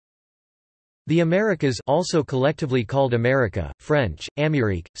The Americas, also collectively called America, French,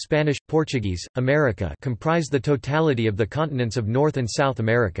 Amérique, Spanish, Portuguese, America, comprise the totality of the continents of North and South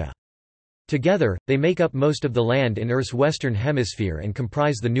America. Together, they make up most of the land in Earth's western hemisphere and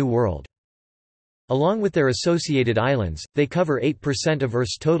comprise the New World. Along with their associated islands, they cover 8% of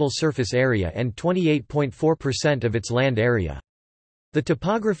Earth's total surface area and 28.4% of its land area. The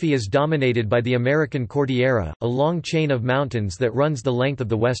topography is dominated by the American Cordillera, a long chain of mountains that runs the length of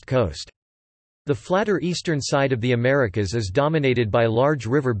the west coast. The flatter eastern side of the Americas is dominated by large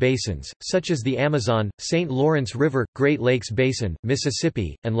river basins, such as the Amazon, St. Lawrence River, Great Lakes Basin,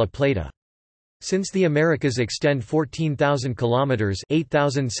 Mississippi, and La Plata. Since the Americas extend 14,000 kilometers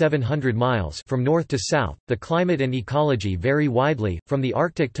 (8,700 miles) from north to south, the climate and ecology vary widely, from the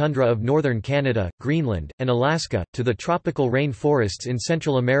Arctic tundra of northern Canada, Greenland, and Alaska, to the tropical rain forests in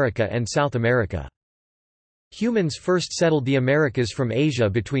Central America and South America. Humans first settled the Americas from Asia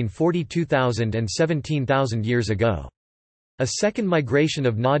between 42,000 and 17,000 years ago. A second migration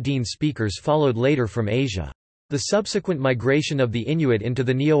of Na-Dene speakers followed later from Asia. The subsequent migration of the Inuit into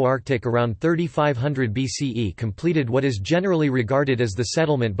the Neo-Arctic around 3500 BCE completed what is generally regarded as the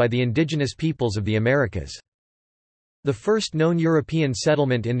settlement by the indigenous peoples of the Americas. The first known European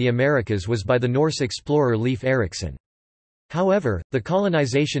settlement in the Americas was by the Norse explorer Leif Erikson. However, the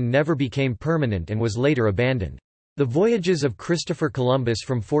colonization never became permanent and was later abandoned. The voyages of Christopher Columbus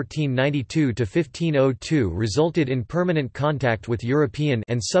from 1492 to 1502 resulted in permanent contact with European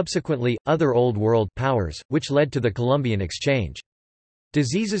and subsequently, other Old World powers, which led to the Columbian Exchange.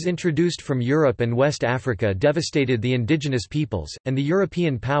 Diseases introduced from Europe and West Africa devastated the indigenous peoples, and the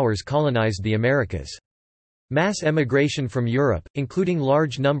European powers colonized the Americas. Mass emigration from Europe, including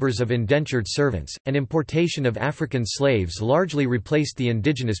large numbers of indentured servants, and importation of African slaves largely replaced the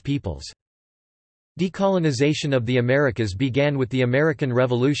indigenous peoples. Decolonization of the Americas began with the American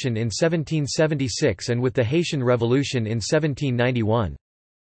Revolution in 1776 and with the Haitian Revolution in 1791.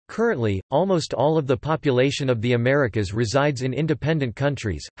 Currently, almost all of the population of the Americas resides in independent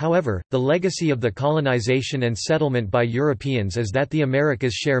countries. However, the legacy of the colonization and settlement by Europeans is that the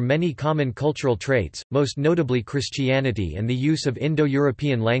Americas share many common cultural traits, most notably Christianity and the use of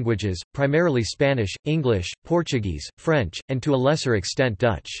Indo-European languages, primarily Spanish, English, Portuguese, French, and to a lesser extent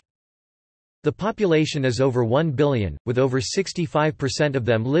Dutch. The population is over 1 billion, with over 65% of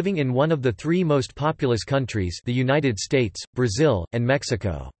them living in one of the three most populous countries, the United States, Brazil, and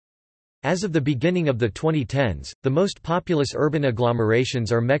Mexico. As of the beginning of the 2010s, the most populous urban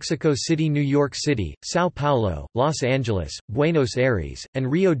agglomerations are Mexico City, New York City, São Paulo, Los Angeles, Buenos Aires,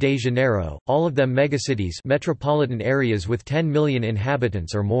 and Rio de Janeiro, all of them megacities, metropolitan areas with 10 million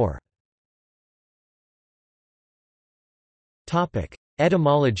inhabitants or more. Topic: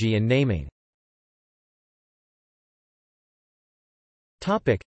 Etymology and naming.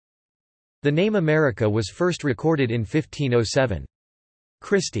 The name America was first recorded in 1507.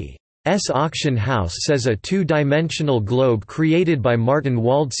 Christie's auction house says a two-dimensional globe created by Martin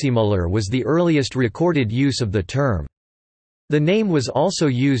Waldseemüller was the earliest recorded use of the term. The name was also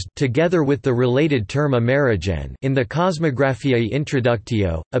used together with the related term Amerigen in the Cosmographiae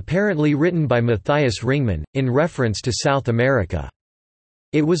Introductio, apparently written by Matthias Ringmann, in reference to South America.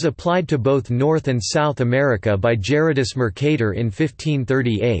 It was applied to both North and South America by Gerardus Mercator in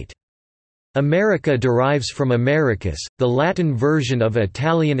 1538. America derives from Americus, the Latin version of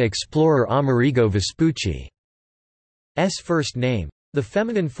Italian explorer Amerigo Vespucci's first name. The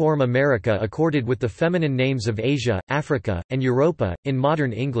feminine form America accorded with the feminine names of Asia, Africa, and Europa. In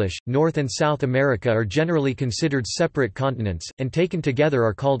modern English, North and South America are generally considered separate continents, and taken together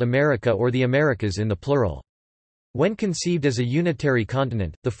are called America or the Americas in the plural. When conceived as a unitary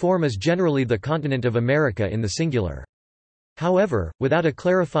continent, the form is generally the continent of America in the singular. However, without a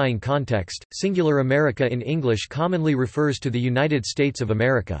clarifying context, singular America in English commonly refers to the United States of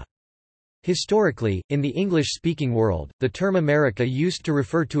America. Historically, in the English-speaking world, the term America used to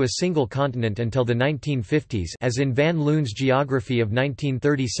refer to a single continent until the 1950s, as in Van Loon's Geography of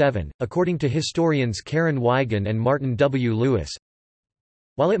 1937, according to historians Karen Wigan and Martin W. Lewis.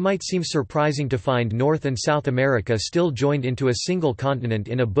 While it might seem surprising to find North and South America still joined into a single continent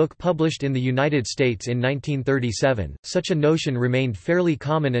in a book published in the United States in 1937, such a notion remained fairly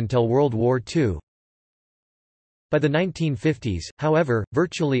common until World War II. By the 1950s, however,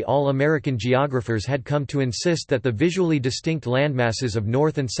 virtually all American geographers had come to insist that the visually distinct landmasses of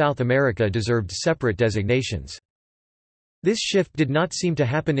North and South America deserved separate designations. This shift did not seem to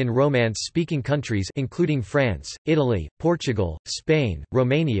happen in Romance-speaking countries including France, Italy, Portugal, Spain,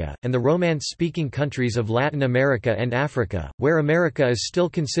 Romania, and the Romance-speaking countries of Latin America and Africa, where America is still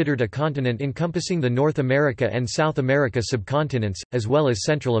considered a continent encompassing the North America and South America subcontinents, as well as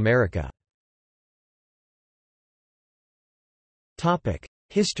Central America.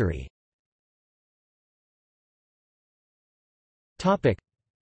 History.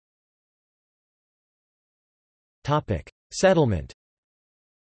 Settlement.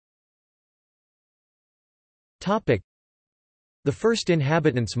 The first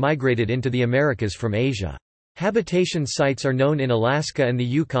inhabitants migrated into the Americas from Asia. Habitation sites are known in Alaska and the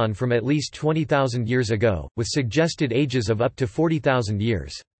Yukon from at least 20,000 years ago, with suggested ages of up to 40,000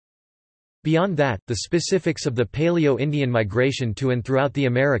 years. Beyond that, the specifics of the Paleo-Indian migration to and throughout the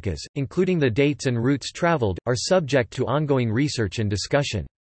Americas, including the dates and routes traveled, are subject to ongoing research and discussion.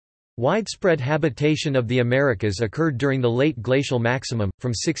 Widespread habitation of the Americas occurred during the late glacial maximum,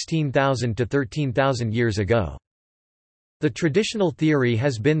 from 16,000 to 13,000 years ago. The traditional theory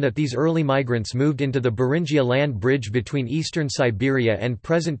has been that these early migrants moved into the Beringia land bridge between eastern Siberia and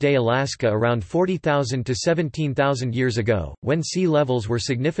present-day Alaska around 40,000 to 17,000 years ago, when sea levels were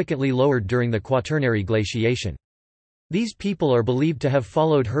significantly lowered during the Quaternary glaciation. These people are believed to have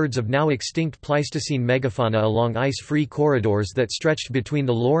followed herds of now extinct Pleistocene megafauna along ice-free corridors that stretched between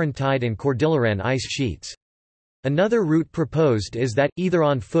the Laurentide and Cordilleran ice sheets. Another route proposed is that, either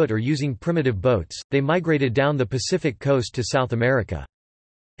on foot or using primitive boats, they migrated down the Pacific coast to South America.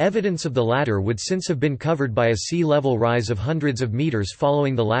 Evidence of the latter would since have been covered by a sea level rise of hundreds of meters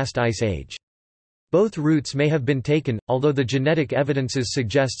following the last ice age. Both routes may have been taken, although the genetic evidences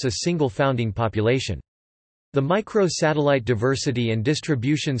suggests a single founding population. The micro-satellite diversity and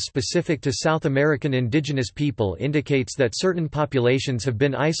distribution specific to South American indigenous people indicates that certain populations have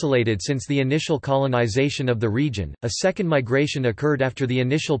been isolated since the initial colonization of the region. A second migration occurred after the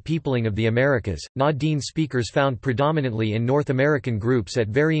initial peopling of the Americas. Na-Dene speakers found predominantly in North American groups at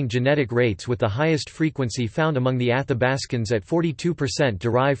varying genetic rates, with the highest frequency found among the Athabascans at 42%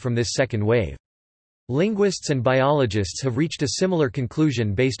 derive from this second wave. Linguists and biologists have reached a similar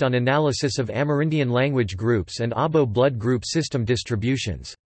conclusion based on analysis of Amerindian language groups and Abo blood group system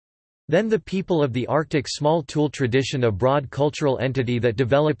distributions. Then the people of the Arctic small tool tradition, a broad cultural entity that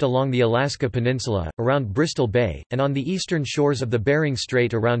developed along the Alaska Peninsula, around Bristol Bay, and on the eastern shores of the Bering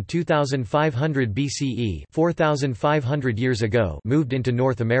Strait around 2500 BCE 4,500 years ago, moved into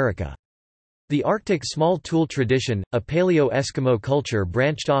North America. The Arctic small tool tradition, a Paleo-Eskimo culture,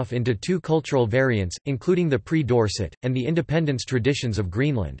 branched off into two cultural variants, including the pre-Dorset, and the independence traditions of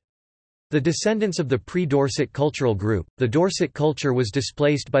Greenland. The descendants of the pre-Dorset cultural group, the Dorset culture, was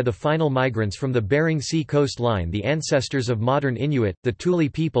displaced by the final migrants from the Bering Sea coastline, the ancestors of modern Inuit, the Thule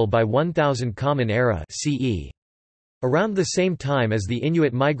people, by 1000 Common Era CE. Around the same time as the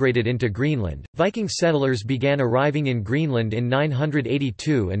Inuit migrated into Greenland, Viking settlers began arriving in Greenland in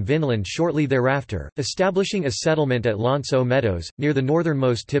 982 and Vinland shortly thereafter, establishing a settlement at L'Anse aux Meadows, near the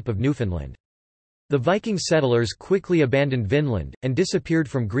northernmost tip of Newfoundland. The Viking settlers quickly abandoned Vinland, and disappeared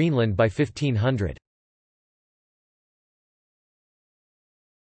from Greenland by 1500.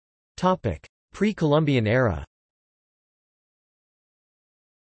 Pre-Columbian era.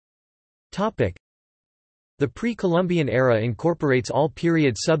 The pre-Columbian era incorporates all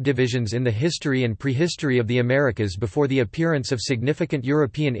period subdivisions in the history and prehistory of the Americas before the appearance of significant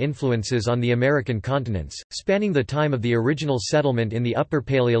European influences on the American continents, spanning the time of the original settlement in the Upper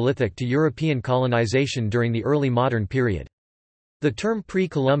Paleolithic to European colonization during the early modern period. The term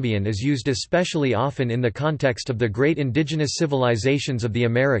pre-Columbian is used especially often in the context of the great indigenous civilizations of the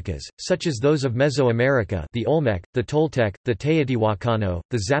Americas, such as those of Mesoamerica, the Olmec, the Toltec, the Teotihuacano,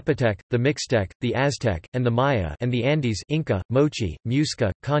 the Zapotec, the Mixtec, the Aztec, and the Maya, and the Andes, Inca, Mochi,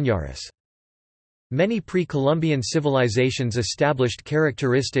 Muisca, Cañaris. Many pre-Columbian civilizations established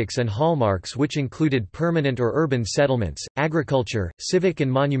characteristics and hallmarks which included permanent or urban settlements, agriculture, civic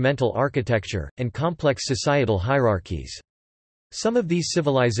and monumental architecture, and complex societal hierarchies. Some of these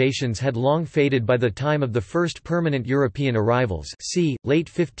civilizations had long faded by the time of the first permanent European arrivals, c. late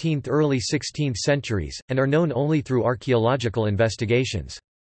 15th – early 16th centuries, and are known only through archaeological investigations.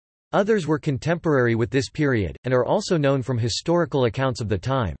 Others were contemporary with this period, and are also known from historical accounts of the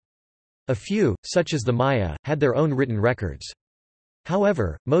time. A few, such as the Maya, had their own written records.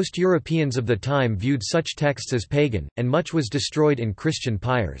 However, most Europeans of the time viewed such texts as pagan, and much was destroyed in Christian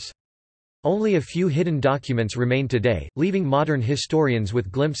pyres. Only a few hidden documents remain today, leaving modern historians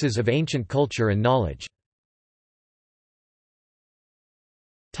with glimpses of ancient culture and knowledge.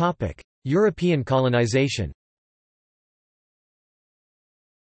 European colonization.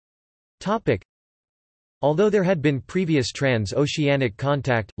 Although there had been previous trans-oceanic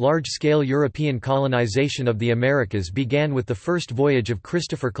contact, large-scale European colonization of the Americas began with the first voyage of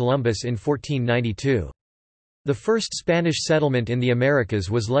Christopher Columbus in 1492. The first Spanish settlement in the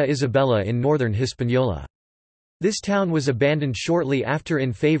Americas was La Isabela in northern Hispaniola. This town was abandoned shortly after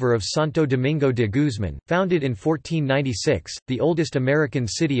in favor of Santo Domingo de Guzman, founded in 1496, the oldest American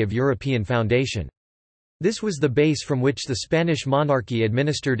city of European foundation. This was the base from which the Spanish monarchy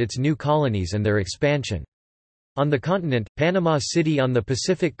administered its new colonies and their expansion. On the continent, Panama City on the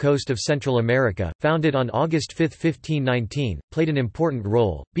Pacific coast of Central America, founded on August 5, 1519, played an important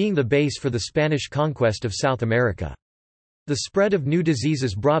role, being the base for the Spanish conquest of South America. The spread of new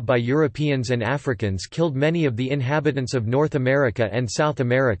diseases brought by Europeans and Africans killed many of the inhabitants of North America and South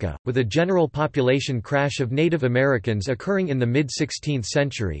America, with a general population crash of Native Americans occurring in the mid-16th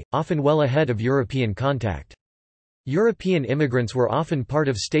century, often well ahead of European contact. European immigrants were often part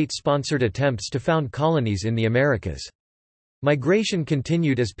of state-sponsored attempts to found colonies in the Americas. Migration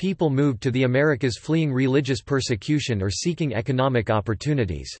continued as people moved to the Americas fleeing religious persecution or seeking economic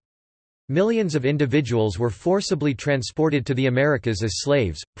opportunities. Millions of individuals were forcibly transported to the Americas as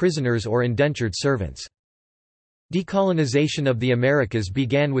slaves, prisoners or indentured servants. Decolonization of the Americas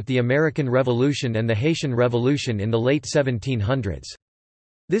began with the American Revolution and the Haitian Revolution in the late 1700s.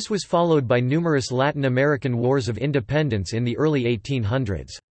 This was followed by numerous Latin American wars of independence in the early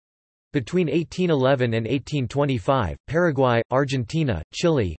 1800s. Between 1811 and 1825, Paraguay, Argentina,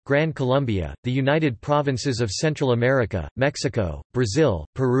 Chile, Gran Colombia, the United Provinces of Central America, Mexico, Brazil,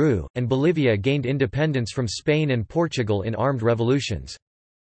 Peru, and Bolivia gained independence from Spain and Portugal in armed revolutions.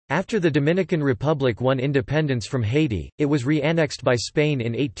 After the Dominican Republic won independence from Haiti, it was re-annexed by Spain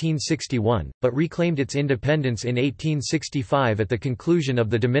in 1861, but reclaimed its independence in 1865 at the conclusion of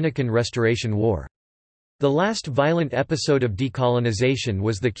the Dominican Restoration War. The last violent episode of decolonization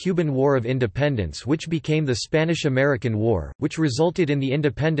was the Cuban War of Independence, which became the Spanish-American War, which resulted in the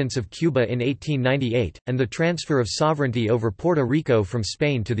independence of Cuba in 1898, and the transfer of sovereignty over Puerto Rico from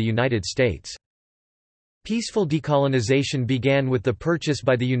Spain to the United States. Peaceful decolonization began with the purchase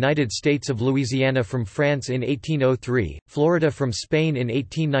by the United States of Louisiana from France in 1803, Florida from Spain in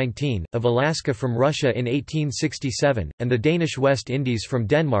 1819, of Alaska from Russia in 1867, and the Danish West Indies from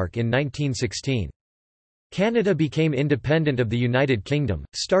Denmark in 1916. Canada became independent of the United Kingdom,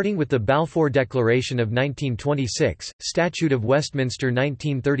 starting with the Balfour Declaration of 1926, Statute of Westminster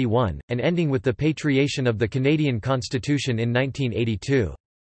 1931, and ending with the patriation of the Canadian Constitution in 1982.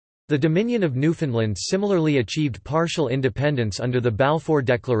 The Dominion of Newfoundland similarly achieved partial independence under the Balfour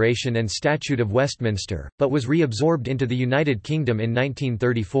Declaration and Statute of Westminster, but was reabsorbed into the United Kingdom in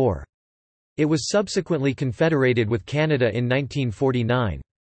 1934. It was subsequently confederated with Canada in 1949.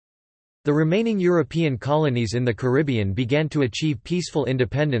 The remaining European colonies in the Caribbean began to achieve peaceful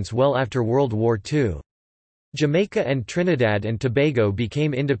independence well after World War II. Jamaica and Trinidad and Tobago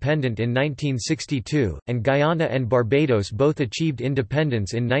became independent in 1962, and Guyana and Barbados both achieved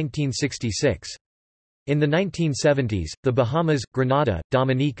independence in 1966. In the 1970s, the Bahamas, Grenada,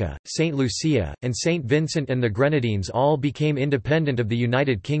 Dominica, St. Lucia, and St. Vincent and the Grenadines all became independent of the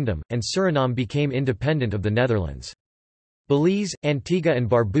United Kingdom, and Suriname became independent of the Netherlands. Belize, Antigua and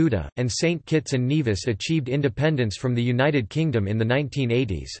Barbuda, and St. Kitts and Nevis achieved independence from the United Kingdom in the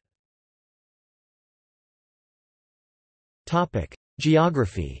 1980s.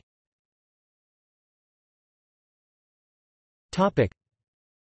 Geography.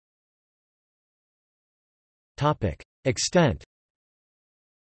 Extent.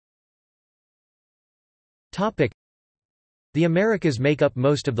 The Americas make up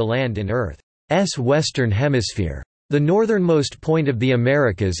most of the land in Earth's western hemisphere. The northernmost point of the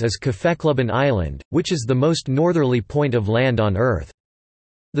Americas is Kefekluban Island, which is the most northerly point of land on Earth.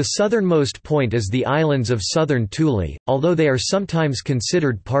 The southernmost point is the islands of southern Thule, although they are sometimes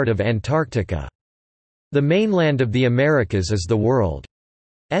considered part of Antarctica. The mainland of the Americas is the world's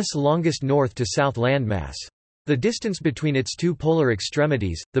longest north to south landmass. The distance between its two polar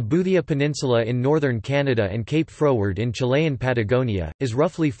extremities, the Boothia Peninsula in northern Canada and Cape Froward in Chilean Patagonia, is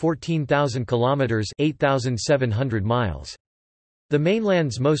roughly 14,000 kilometers (8,700 miles). The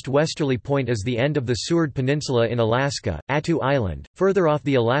mainland's most westerly point is the end of the Seward Peninsula in Alaska. Attu Island, further off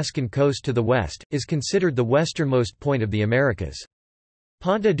the Alaskan coast to the west, is considered the westernmost point of the Americas.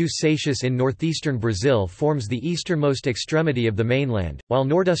 Ponta dos Seixas in northeastern Brazil forms the easternmost extremity of the mainland, while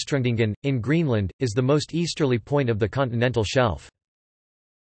Nordaustringen, in Greenland, is the most easterly point of the continental shelf.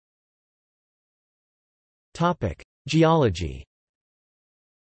 Geology.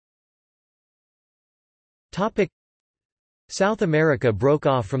 South America broke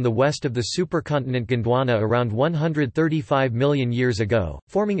off from the west of the supercontinent Gondwana around 135 million years ago,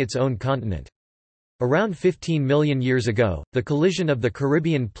 forming its own continent. Around 15 million years ago, the collision of the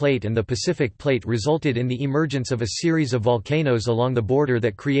Caribbean Plate and the Pacific Plate resulted in the emergence of a series of volcanoes along the border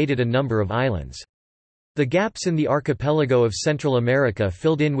that created a number of islands. The gaps in the archipelago of Central America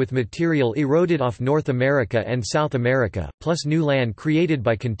filled in with material eroded off North America and South America, plus new land created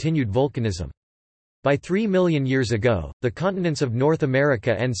by continued volcanism. By 3 million years ago, the continents of North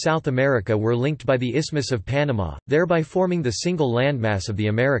America and South America were linked by the Isthmus of Panama, thereby forming the single landmass of the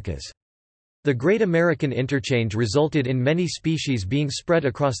Americas. The Great American Interchange resulted in many species being spread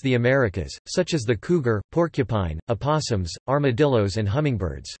across the Americas, such as the cougar, porcupine, opossums, armadillos and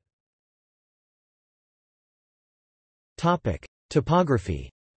hummingbirds. Topography.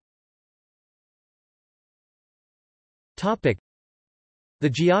 The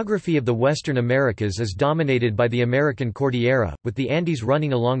geography of the Western Americas is dominated by the American Cordillera, with the Andes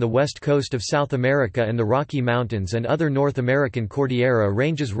running along the west coast of South America and the Rocky Mountains and other North American Cordillera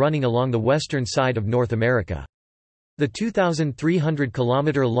ranges running along the western side of North America. The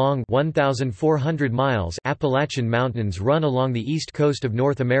 2,300-kilometer-long (1,400 miles) Appalachian Mountains run along the east coast of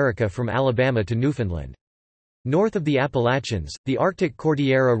North America from Alabama to Newfoundland. North of the Appalachians, the Arctic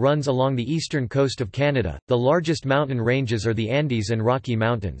Cordillera runs along the eastern coast of Canada. The largest mountain ranges are the Andes and Rocky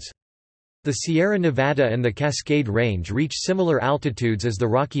Mountains. The Sierra Nevada and the Cascade Range reach similar altitudes as the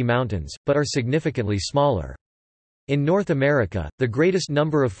Rocky Mountains, but are significantly smaller. In North America, the greatest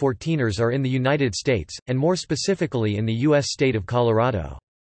number of 14ers are in the United States, and more specifically in the U.S. state of Colorado.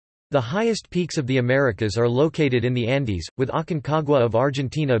 The highest peaks of the Americas are located in the Andes, with Aconcagua of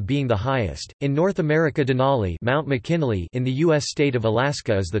Argentina being the highest. In North America, Denali, Mount McKinley in the U.S. state of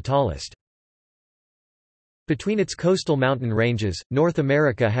Alaska is the tallest. Between its coastal mountain ranges, North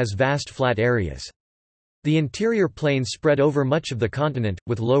America has vast flat areas. The interior plains spread over much of the continent,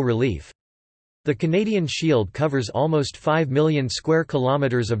 with low relief. The Canadian Shield covers almost 5 million square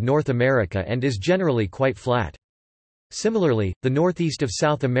kilometers of North America and is generally quite flat. Similarly, the northeast of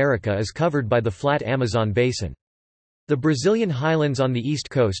South America is covered by the flat Amazon basin. The Brazilian highlands on the east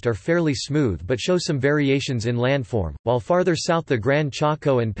coast are fairly smooth but show some variations in landform, while farther south the Gran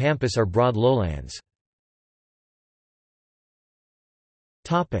Chaco and Pampas are broad lowlands.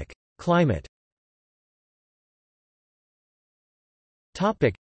 Climate.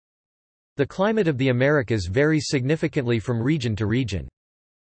 The climate of the Americas varies significantly from region to region.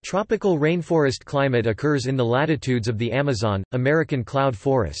 Tropical rainforest climate occurs in the latitudes of the Amazon, American cloud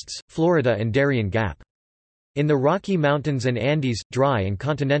forests, Florida and Darien Gap. In the Rocky Mountains and Andes, dry and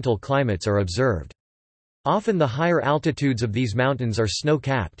continental climates are observed. Often the higher altitudes of these mountains are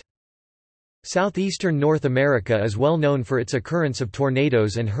snow-capped. Southeastern North America is well known for its occurrence of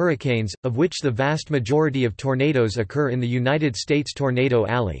tornadoes and hurricanes, of which the vast majority of tornadoes occur in the United States Tornado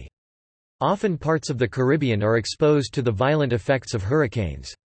Alley. Often parts of the Caribbean are exposed to the violent effects of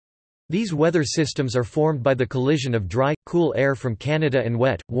hurricanes. These weather systems are formed by the collision of dry, cool air from Canada and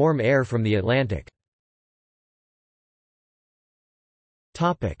wet, warm air from the Atlantic.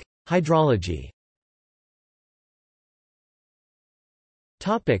 Hydrology.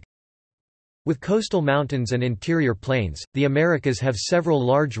 With coastal mountains and interior plains, the Americas have several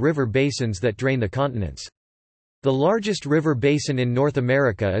large river basins that drain the continents. The largest river basin in North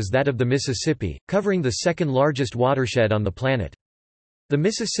America is that of the Mississippi, covering the second largest watershed on the planet. The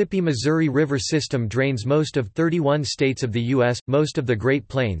Mississippi-Missouri River system drains most of 31 states of the U.S., most of the Great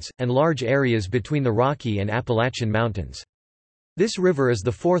Plains, and large areas between the Rocky and Appalachian Mountains. This river is the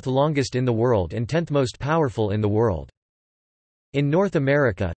fourth longest in the world and 10th most powerful in the world. In North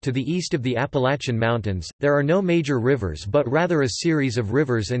America, to the east of the Appalachian Mountains, there are no major rivers but rather a series of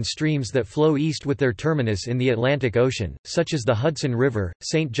rivers and streams that flow east with their terminus in the Atlantic Ocean, such as the Hudson River,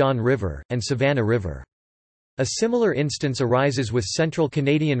 St. John River, and Savannah River. A similar instance arises with central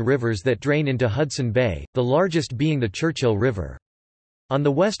Canadian rivers that drain into Hudson Bay, the largest being the Churchill River. On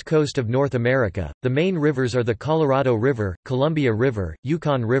the west coast of North America, the main rivers are the Colorado River, Columbia River,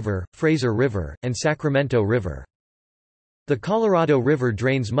 Yukon River, Fraser River, and Sacramento River. The Colorado River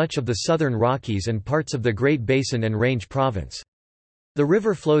drains much of the southern Rockies and parts of the Great Basin and Range Province. The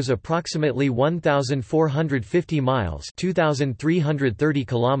river flows approximately 1,450 miles (2,330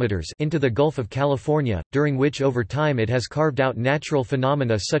 kilometers) into the Gulf of California, during which over time it has carved out natural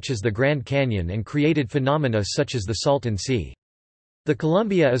phenomena such as the Grand Canyon and created phenomena such as the Salton Sea. The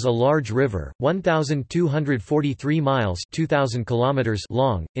Columbia is a large river, 1,243 miles (2,000 kilometers)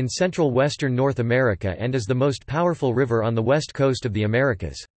 long, in central western North America and is the most powerful river on the west coast of the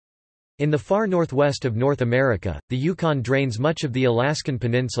Americas. In the far northwest of North America, the Yukon drains much of the Alaskan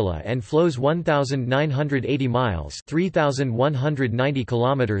Peninsula and flows 1,980 miles (3,190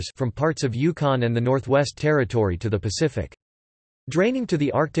 kilometers) from parts of Yukon and the Northwest Territory to the Pacific. Draining to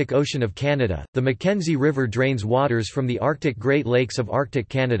the Arctic Ocean of Canada, the Mackenzie River drains waters from the Arctic Great Lakes of Arctic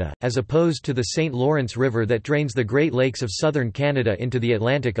Canada, as opposed to the St. Lawrence River that drains the Great Lakes of southern Canada into the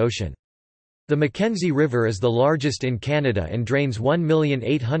Atlantic Ocean. The Mackenzie River is the largest in Canada and drains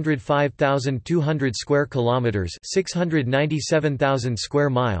 1,805,200 square kilometers, 697,000 square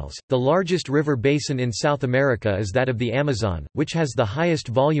miles. The largest river basin in South America is that of the Amazon, which has the highest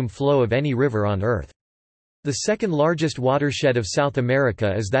volume flow of any river on Earth. The second largest watershed of South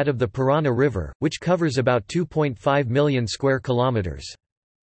America is that of the Parana River, which covers about 2.5 million square kilometers.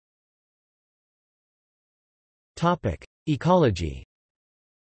 Topic: Ecology.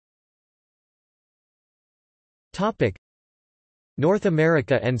 North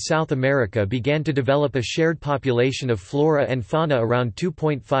America and South America began to develop a shared population of flora and fauna around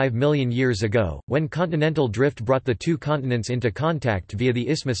 2.5 million years ago, when continental drift brought the two continents into contact via the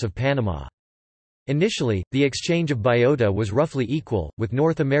Isthmus of Panama. Initially, the exchange of biota was roughly equal, with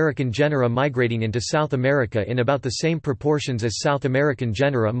North American genera migrating into South America in about the same proportions as South American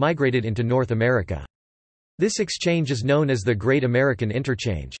genera migrated into North America. This exchange is known as the Great American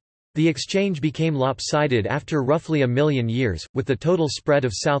Interchange. The exchange became lopsided after roughly a million years, with the total spread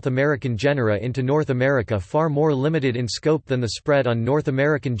of South American genera into North America far more limited in scope than the spread on North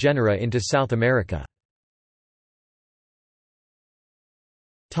American genera into South America.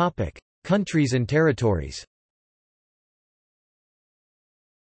 Countries and territories.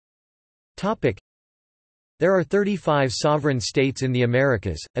 There are 35 sovereign states in the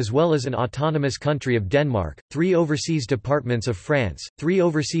Americas, as well as an autonomous country of Denmark, 3 overseas departments of France, 3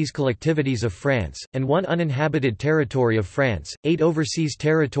 overseas collectivities of France, and 1 uninhabited territory of France, 8 overseas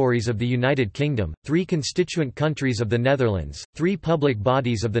territories of the United Kingdom, 3 constituent countries of the Netherlands, 3 public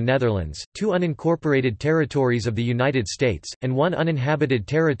bodies of the Netherlands, 2 unincorporated territories of the United States, and 1 uninhabited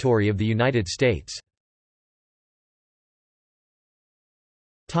territory of the United States.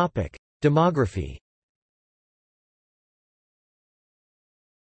 Demography.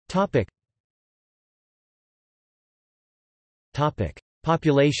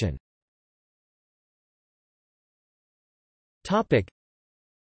 Population.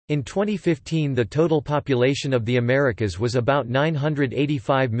 In 2015 the total population of the Americas was about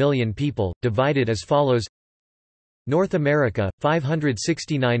 985 million people, divided as follows: North America,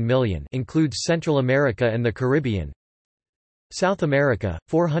 569 million, includes Central America and the Caribbean. South America,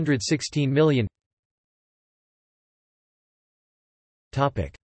 416 million.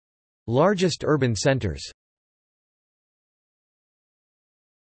 Largest urban centers.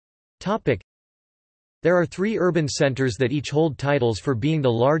 There are 3 urban centers that each hold titles for being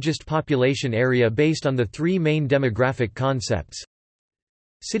the largest population area based on the 3 main demographic concepts.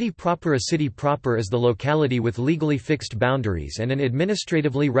 City proper. A city proper is the locality with legally fixed boundaries and an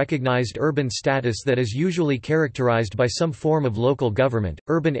administratively recognized urban status that is usually characterized by some form of local government.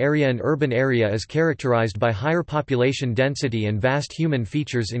 Urban area. An urban area is characterized by higher population density and vast human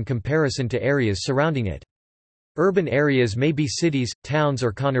features in comparison to areas surrounding it. Urban areas may be cities, towns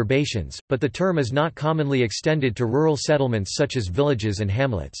or conurbations, but the term is not commonly extended to rural settlements such as villages and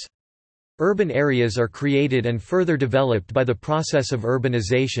hamlets. Urban areas are created and further developed by the process of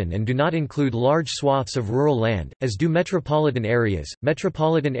urbanization and do not include large swaths of rural land, as do metropolitan areas.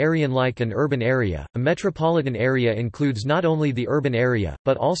 Metropolitan area. Like an urban area, a metropolitan area includes not only the urban area,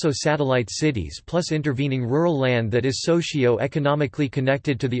 but also satellite cities plus intervening rural land that is socio-economically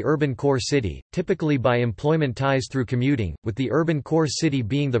connected to the urban core city, typically by employment ties through commuting, with the urban core city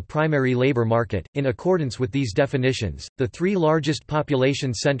being the primary labor market. In accordance with these definitions, the 3 largest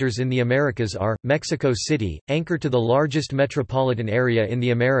population centers in the Americas are, Mexico City, anchor to the largest metropolitan area in the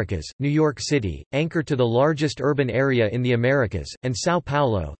Americas, New York City, anchor to the largest urban area in the Americas, and São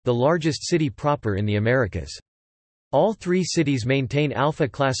Paulo, the largest city proper in the Americas. All 3 cities maintain alpha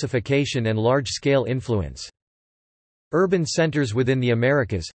classification and large-scale influence. Urban centers within the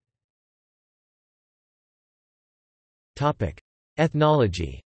Americas.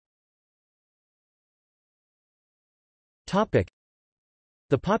 Ethnology.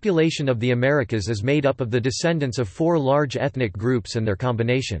 The population of the Americas is made up of the descendants of 4 large ethnic groups and their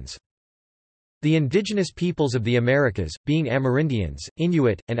combinations. The indigenous peoples of the Americas, being Amerindians,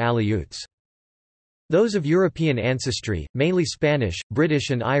 Inuit, and Aleuts. Those of European ancestry, mainly Spanish,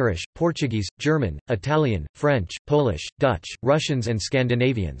 British and Irish, Portuguese, German, Italian, French, Polish, Dutch, Russians and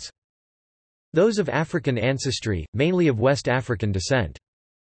Scandinavians. Those of African ancestry, mainly of West African descent.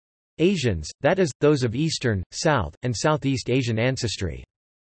 Asians, that is, those of Eastern, South, and Southeast Asian ancestry.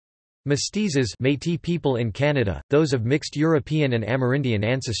 Mestizos, Métis people in Canada, those of mixed European and Amerindian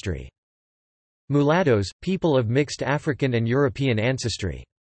ancestry. Mulattoes, people of mixed African and European ancestry.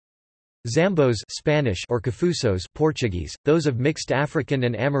 Zambos Spanish or Cafusos Portuguese, those of mixed African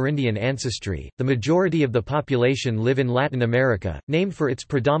and Amerindian ancestry. The majority of the population live in Latin America, named for its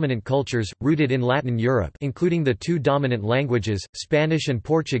predominant cultures, rooted in Latin Europe including the two dominant languages, Spanish and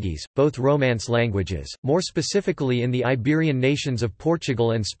Portuguese, both Romance languages, more specifically in the Iberian nations of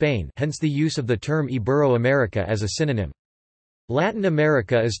Portugal and Spain, hence the use of the term Ibero-America as a synonym. Latin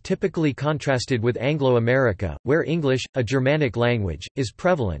America is typically contrasted with Anglo-America, where English, a Germanic language, is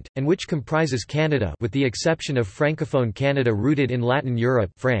prevalent, and which comprises Canada with the exception of Francophone Canada rooted in Latin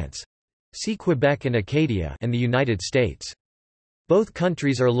Europe France. See Quebec and Acadia and the United States. Both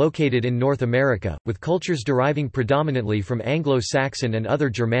countries are located in North America, with cultures deriving predominantly from Anglo-Saxon and other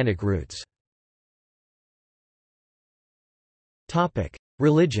Germanic roots.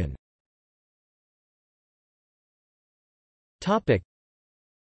 Religion.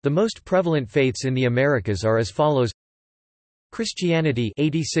 The most prevalent faiths in the Americas are as follows: Christianity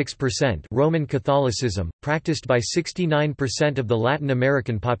 86%, Roman Catholicism, practiced by 69% of the Latin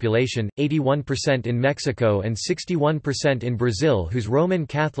American population, 81% in Mexico and 61% in Brazil, whose Roman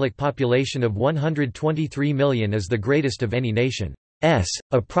Catholic population of 123 million is the greatest of any nation.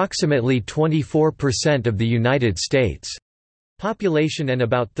 Approximately 24% of the United States population and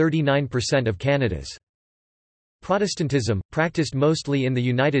about 39% of Canada's. Protestantism, practiced mostly in the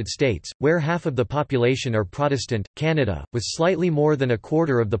United States, where half of the population are Protestant, Canada, with slightly more than a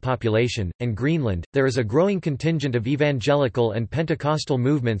quarter of the population, and Greenland. There is a growing contingent of evangelical and Pentecostal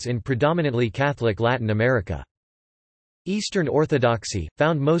movements in predominantly Catholic Latin America. Eastern Orthodoxy,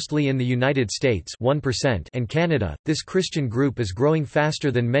 found mostly in the United States 1% and Canada, this Christian group is growing faster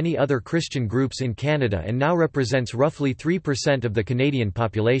than many other Christian groups in Canada and now represents roughly 3% of the Canadian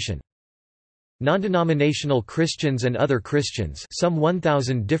population. Non-denominational Christians and other Christians, some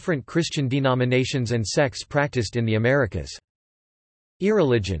 1,000 different Christian denominations and sects practiced in the Americas.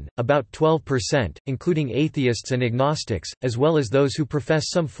 Irreligion, about 12%, including atheists and agnostics, as well as those who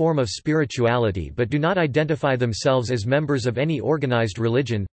profess some form of spirituality but do not identify themselves as members of any organized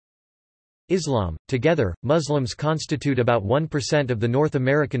religion. Islam. Together, Muslims constitute about 1% of the North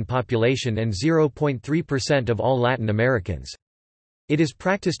American population and 0.3% of all Latin Americans. It is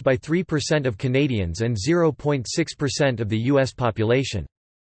practiced by 3% of Canadians and 0.6% of the U.S. population.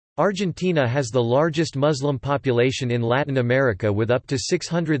 Argentina has the largest Muslim population in Latin America with up to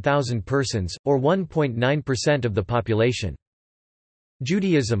 600,000 persons, or 1.9% of the population.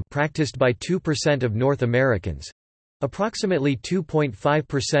 Judaism, practiced by 2% of North Americans, approximately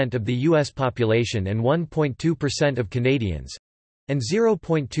 2.5% of the U.S. population and 1.2% of Canadians, and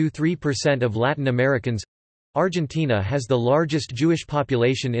 0.23% of Latin Americans. Argentina has the largest Jewish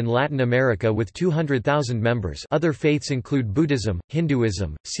population in Latin America with 200,000 members. Other faiths include Buddhism,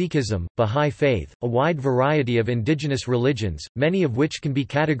 Hinduism, Sikhism, Bahá'í Faith, a wide variety of indigenous religions, many of which can be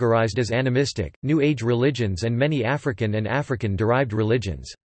categorized as animistic, New Age religions and many African and African-derived religions.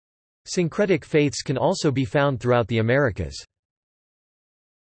 Syncretic faiths can also be found throughout the Americas.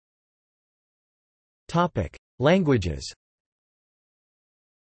 Languages.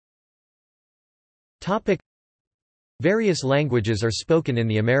 Various languages are spoken in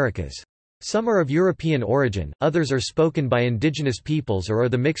the Americas. Some are of European origin, others are spoken by indigenous peoples or are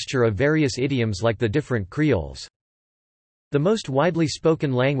the mixture of various idioms like the different Creoles. The most widely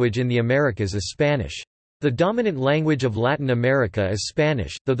spoken language in the Americas is Spanish. The dominant language of Latin America is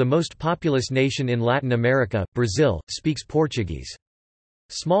Spanish, though the most populous nation in Latin America, Brazil, speaks Portuguese.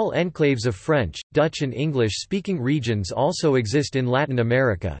 Small enclaves of French, Dutch and English-speaking regions also exist in Latin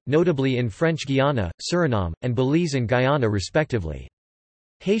America, notably in French Guiana, Suriname, and Belize and Guyana respectively.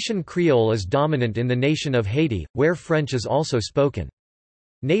 Haitian Creole is dominant in the nation of Haiti, where French is also spoken.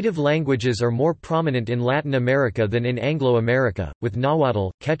 Native languages are more prominent in Latin America than in Anglo-America, with Nahuatl,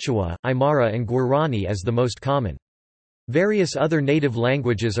 Quechua, Aymara and Guarani as the most common. Various other native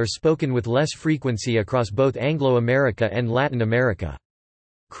languages are spoken with less frequency across both Anglo-America and Latin America.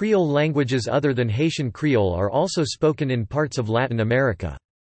 Creole languages other than Haitian Creole are also spoken in parts of Latin America.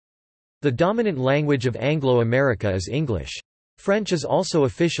 The dominant language of Anglo-America is English. French is also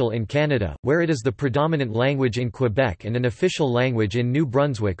official in Canada, where it is the predominant language in Quebec and an official language in New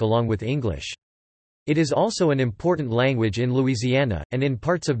Brunswick along with English. It is also an important language in Louisiana, and in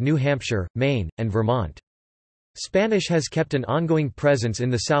parts of New Hampshire, Maine, and Vermont. Spanish has kept an ongoing presence in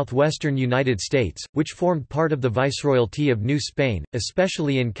the southwestern United States, which formed part of the Viceroyalty of New Spain,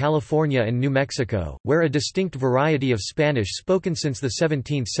 especially in California and New Mexico, where a distinct variety of Spanish spoken since the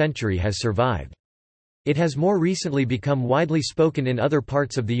 17th century has survived. It has more recently become widely spoken in other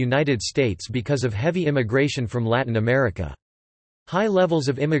parts of the United States because of heavy immigration from Latin America. High levels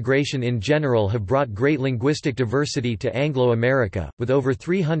of immigration in general have brought great linguistic diversity to Anglo-America, with over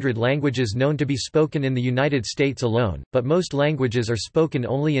 300 languages known to be spoken in the United States alone, but most languages are spoken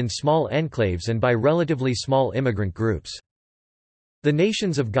only in small enclaves and by relatively small immigrant groups. The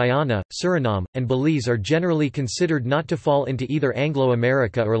nations of Guyana, Suriname, and Belize are generally considered not to fall into either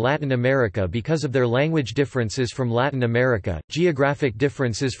Anglo-America or Latin America because of their language differences from Latin America, geographic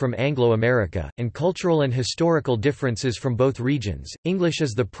differences from Anglo-America, and cultural and historical differences from both regions. English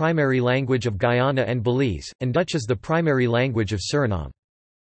is the primary language of Guyana and Belize, and Dutch is the primary language of Suriname.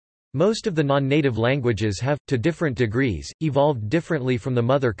 Most of the non-native languages have, to different degrees, evolved differently from the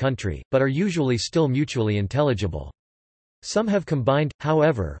mother country, but are usually still mutually intelligible. Some have combined,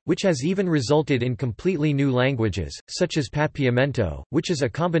 however, which has even resulted in completely new languages, such as Papiamento, which is a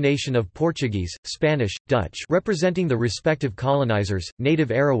combination of Portuguese, Spanish, Dutch representing the respective colonizers, native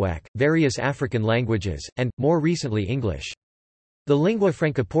Arawak, various African languages, and, more recently English. The lingua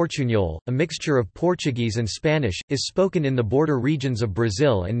franca portuñol, a mixture of Portuguese and Spanish, is spoken in the border regions of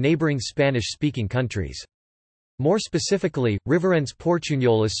Brazil and neighboring Spanish-speaking countries. More specifically, Riverense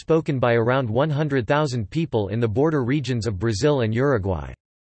Portuñol is spoken by around 100,000 people in the border regions of Brazil and Uruguay.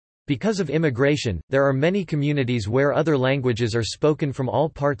 Because of immigration, there are many communities where other languages are spoken from all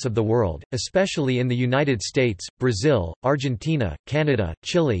parts of the world, especially in the United States, Brazil, Argentina, Canada,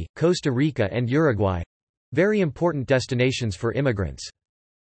 Chile, Costa Rica and Uruguay—very important destinations for immigrants.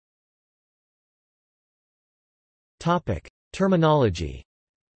 Terminology.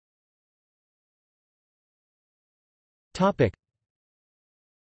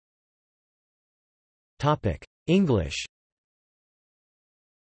 English.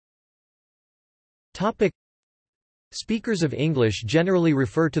 Speakers of English generally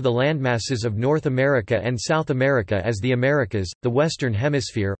refer to the landmasses of North America and South America as the Americas, the Western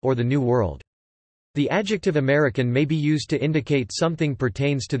Hemisphere, or the New World. The adjective American may be used to indicate something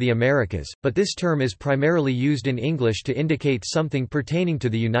pertains to the Americas, but this term is primarily used in English to indicate something pertaining to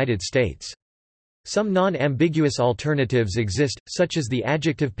the United States. Some non-ambiguous alternatives exist, such as the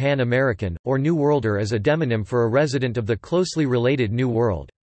adjective Pan-American, or New Worlder as a demonym for a resident of the closely related New World.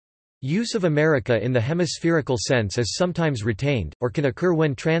 Use of America in the hemispherical sense is sometimes retained, or can occur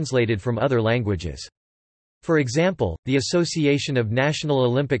when translated from other languages. For example, the Association of National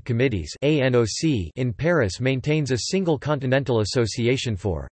Olympic Committees in Paris maintains a single continental association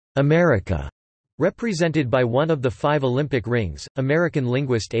for America, represented by one of the 5 Olympic rings. American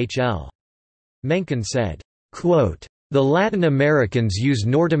linguist H.L. Mencken said, quote, "The Latin Americans use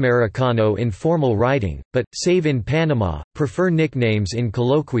Nordamericano in formal writing, but, save in Panama, prefer nicknames in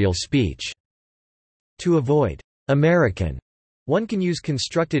colloquial speech. To avoid American, one can use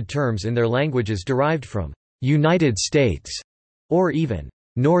constructed terms in their languages derived from United States, or even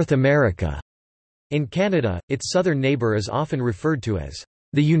North America. In Canada, its southern neighbour is often referred to as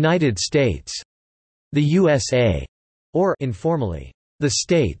the United States, the USA, or informally, the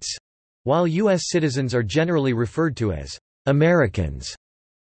States. While U.S. citizens are generally referred to as Americans,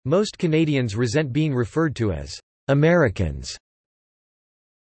 most Canadians resent being referred to as Americans.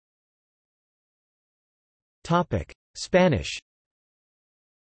 Spanish.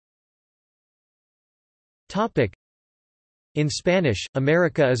 In Spanish,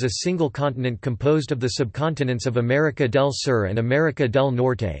 America is a single continent composed of the subcontinents of America del Sur and America del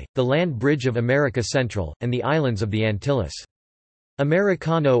Norte, the land bridge of America Central, and the islands of the Antilles.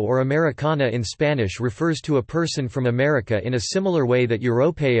 Americano or Americana in Spanish refers to a person from America in a similar way that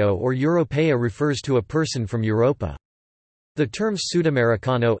Europeo or Europea refers to a person from Europa. The terms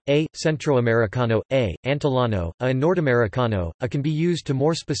Sudamericano, a, Centroamericano, a, Antillano, a and Nordamericano, a can be used to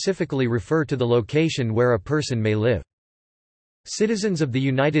more specifically refer to the location where a person may live. Citizens of the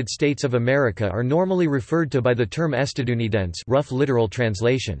United States of America are normally referred to by the term estadounidense, rough literal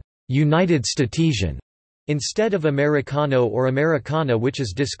translation, United Statesian, instead of Americano or Americana, which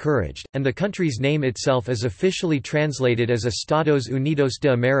is discouraged, and the country's name itself is officially translated as Estados Unidos de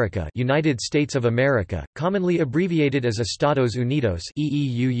América, United States of America, commonly abbreviated as Estados Unidos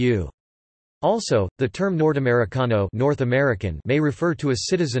 (EEUU). Also, the term Nordamericano, North American, may refer to a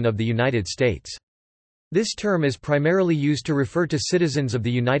citizen of the United States. This term is primarily used to refer to citizens of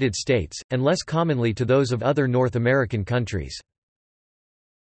the United States, and less commonly to those of other North American countries.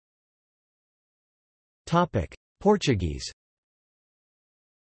 Portuguese.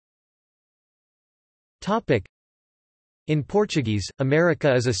 In Portuguese,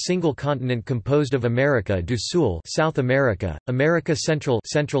 America is a single continent composed of América do Sul, South America, America Central,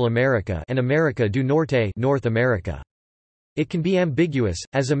 Central America, and America do Norte, North America. It can be ambiguous,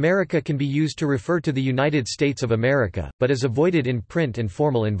 as America can be used to refer to the United States of America, but is avoided in print and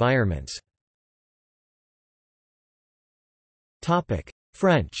formal environments.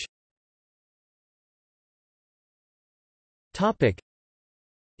 French.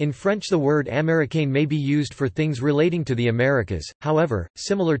 In French the word américain may be used for things relating to the Americas, however,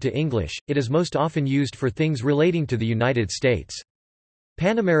 similar to English, it is most often used for things relating to the United States.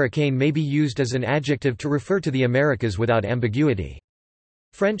 Panaméricain may be used as an adjective to refer to the Americas without ambiguity.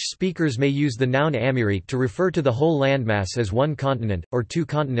 French speakers may use the noun Amérique to refer to the whole landmass as one continent, or two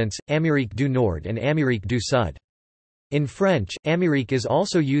continents, Amérique du Nord and Amérique du Sud. In French, Amérique is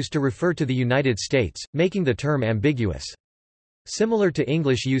also used to refer to the United States, making the term ambiguous. Similar to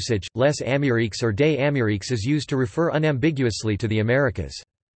English usage, les Amériques or des Amériques is used to refer unambiguously to the Americas.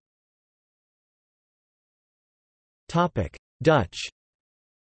 Dutch.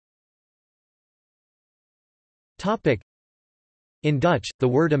 In Dutch, the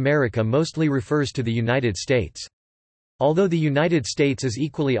word America mostly refers to the United States. Although the United States is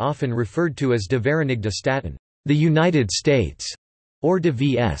equally often referred to as de Verenigde Staten, the United States, or de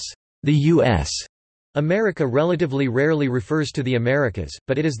VS, the U.S. America relatively rarely refers to the Americas,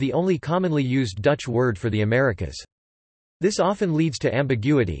 but it is the only commonly used Dutch word for the Americas. This often leads to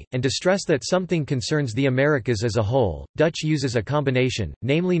ambiguity, and to stress that something concerns the Americas as a whole. Dutch uses a combination,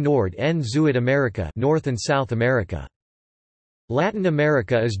 namely Noord- en Zuid-Amerika, North and South America. Latin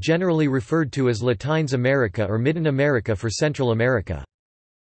America is generally referred to as Latines America or Midden America for Central America.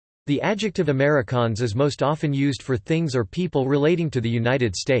 The adjective Amerikaans is most often used for things or people relating to the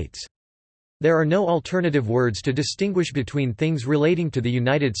United States. There are no alternative words to distinguish between things relating to the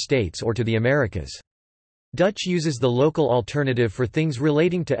United States or to the Americas. Dutch uses the local alternative for things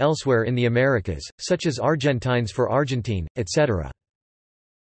relating to elsewhere in the Americas, such as Argentines for Argentine, etc.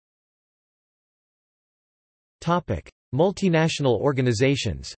 Multinational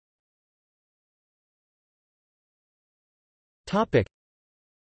organizations.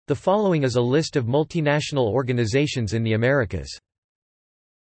 The following is a list of multinational organizations in the Americas.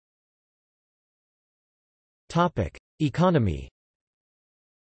 Economy.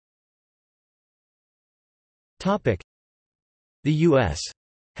 The U.S.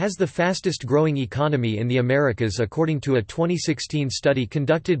 has the fastest growing economy in the Americas according to a 2016 study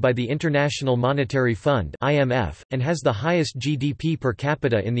conducted by the International Monetary Fund (IMF), and has the highest GDP per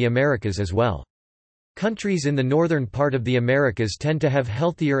capita in the Americas as well. Countries in the northern part of the Americas tend to have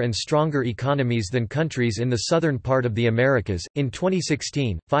healthier and stronger economies than countries in the southern part of the Americas. In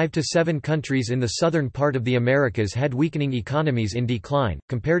 2016, 5 to 7 countries in the southern part of the Americas had weakening economies in decline,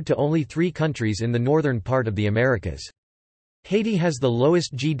 compared to only 3 countries in the northern part of the Americas. Haiti has the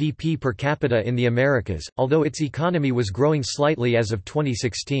lowest GDP per capita in the Americas, although its economy was growing slightly as of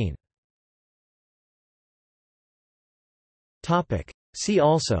 2016. See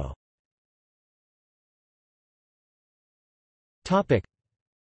also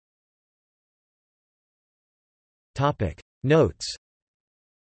Notes.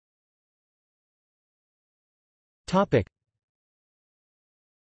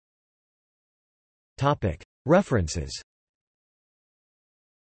 References.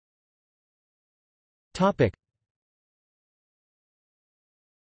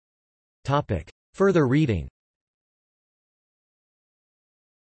 Further reading.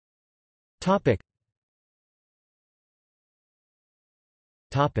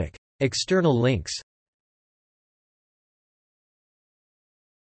 External links.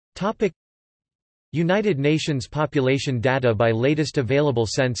 United Nations population data by latest available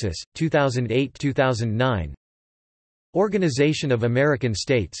census, 2008-2009. Organization of American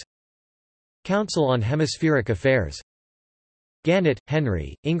States. Council on Hemispheric Affairs. Gannett,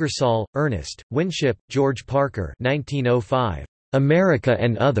 Henry, Ingersoll, Ernest, Winship, George Parker 1905. America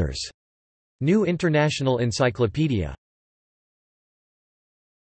and Others. New International Encyclopedia.